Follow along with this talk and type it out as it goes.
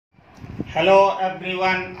Hello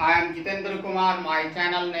everyone, I am Jitendra Kumar. My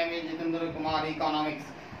channel name is Jitendra Kumar Economics.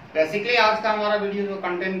 Basically आज का हमारा video जो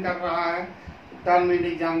content कर रहा है term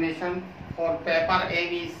examination for paper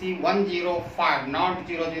MEC 105 not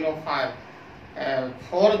 005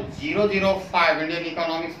 for 005 Indian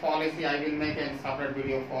economics policy. I will make a separate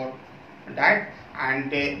video for that,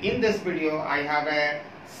 and in this video I have a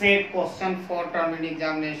set question for term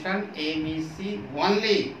examination MEC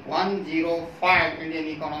only 105 Indian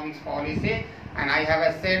economics policy, and I have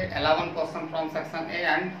a set 11 question from section A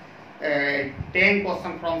and 10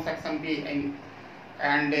 question from section B,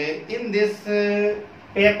 and in this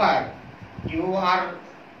paper you are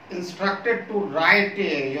instructed to write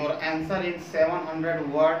your answer in 700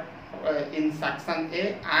 words in section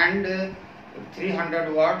A and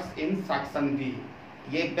 300 words in section B.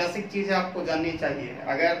 ये basic चीज़ आपको जाननी चाहिए।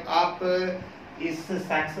 अगर आप इस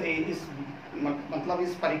मतलब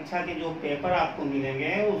इस परीक्षा के जो पेपर आपको मिलेंगे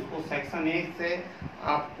उसको सेक्शन ए से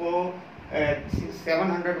आपको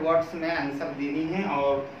 700 वर्ड्स में आंसर देनी है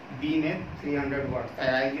और बी में 300 words.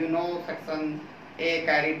 You know section A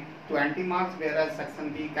carry 20 marks where section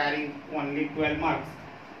be carry only 12 marks.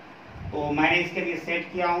 तो मैंने इसके लिए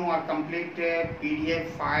सेट किया हूँ और complete PDF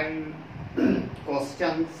file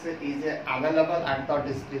questions is available at the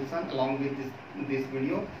description along with this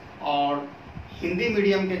video। और हिंदी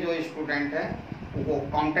मीडियम के जो स्टूडेंट हैं वो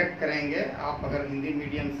कांटेक्ट करेंगे। आप अगर हिंदी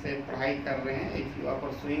मीडियम से पढ़ाई कर रहे हैं, if you are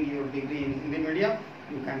pursuing your degree in Hindi medium,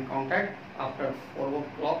 you can contact after 4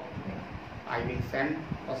 o'clock। I will send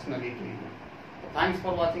personally to you। Thanks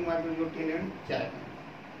for watching my video till end। जय हिंद।